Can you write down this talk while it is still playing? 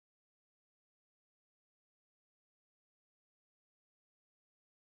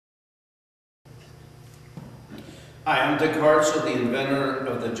Hi, I'm Dick Hartzell, the inventor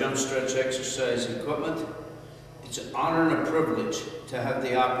of the jump stretch exercise equipment. It's an honor and a privilege to have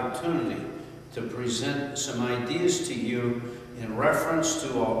the opportunity to present some ideas to you in reference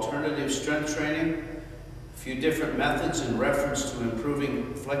to alternative strength training, a few different methods in reference to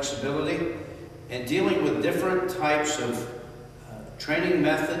improving flexibility, and dealing with different types of training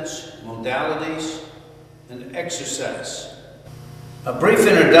methods, modalities, and exercise. A brief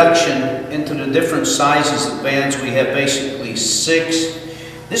introduction into the different sizes of bands. We have basically 6.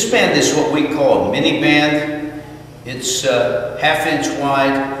 This band is what we call a mini band. It's half-inch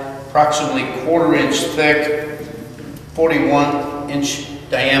wide, approximately quarter-inch thick, 41-inch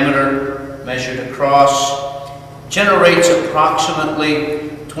diameter measured across. Generates approximately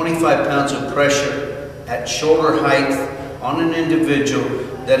 25 pounds of pressure at shoulder height on an individual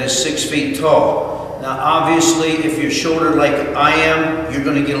that is 6 feet tall. Now obviously, if you're shorter like I am, you're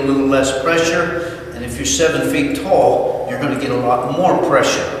going to get a little less pressure, and if you're 7 feet tall, you're going to get a lot more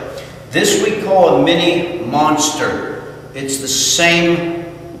pressure. This we call a mini monster. It's the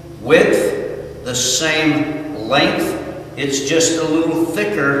same width, the same length, it's just a little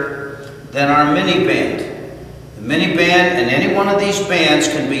thicker than our mini band. The mini band and any one of these bands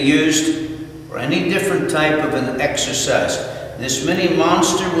can be used for any different type of an exercise. This mini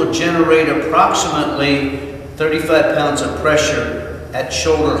monster will generate approximately 35 pounds of pressure at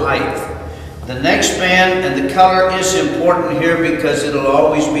shoulder height. The next band, and the color is important here because it'll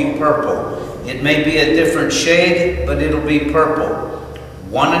always be purple. It may be a different shade, but it'll be purple.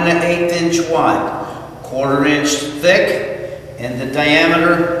 1 1/8 inch wide, quarter-inch thick, and the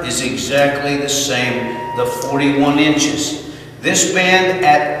diameter is exactly the same, the 41 inches. This band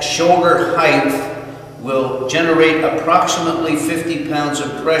at shoulder height will generate approximately 50 pounds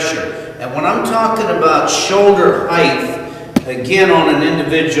of pressure. And when I'm talking about shoulder height, again on an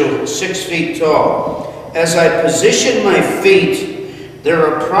individual 6 feet tall, as I position my feet,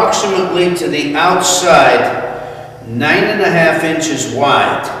 they're approximately to the outside 9.5 inches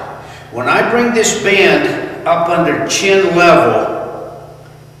wide. When I bring this band up under chin level,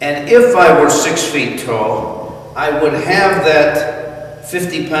 and if I were 6 feet tall, I would have that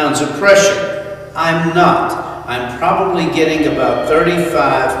 50 pounds of pressure. I'm not. I'm probably getting about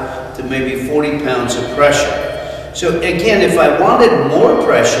 35 to maybe 40 pounds of pressure. So again, if I wanted more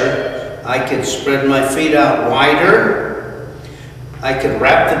pressure, I could spread my feet out wider. I could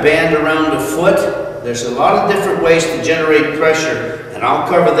wrap the band around a foot. There's a lot of different ways to generate pressure, and I'll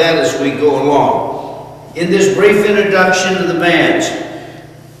cover that as we go along. In this brief introduction of the bands,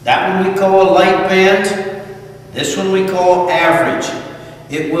 that one we call a light band, this one we call average.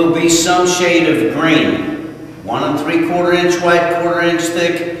 It will be some shade of green, 1 3/4 inch wide, quarter-inch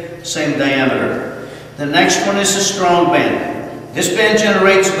thick, same diameter. The next one is a strong band. This band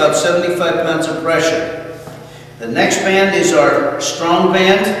generates about 75 pounds of pressure. The next band is our strong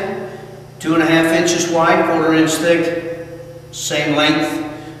band, 2 1/2 inches wide, quarter-inch thick, same length,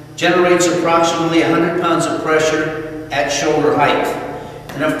 generates approximately 100 pounds of pressure at shoulder height.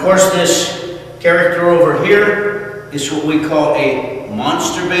 And of course, this character over here is what we call a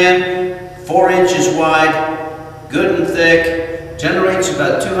monster band, 4 inches wide, good and thick, generates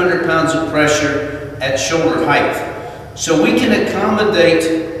about 200 pounds of pressure at shoulder height. So we can accommodate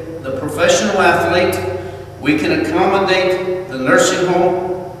the professional athlete, we can accommodate the nursing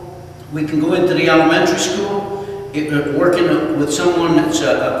home, we can go into the elementary school, working with someone that's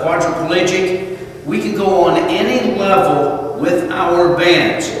a quadriplegic. We can go on any level with our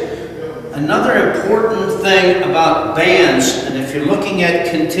bands. Another important thing about bands, and if you're looking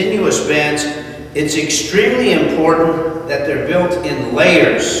at continuous bands, it's extremely important that they're built in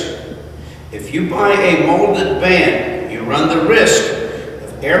layers. If you buy a molded band, you run the risk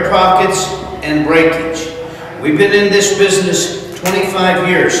of air pockets and breakage. We've been in this business 25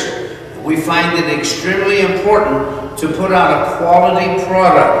 years. We find it extremely important to put out a quality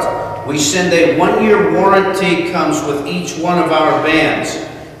product. We send a 1-year warranty comes with each one of our bands.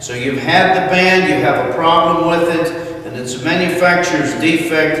 So you've had the band, you have a problem with it, and it's a manufacturer's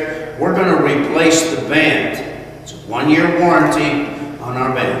defect, we're going to replace the band. It's a 1-year warranty on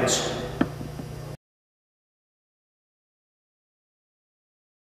our bands.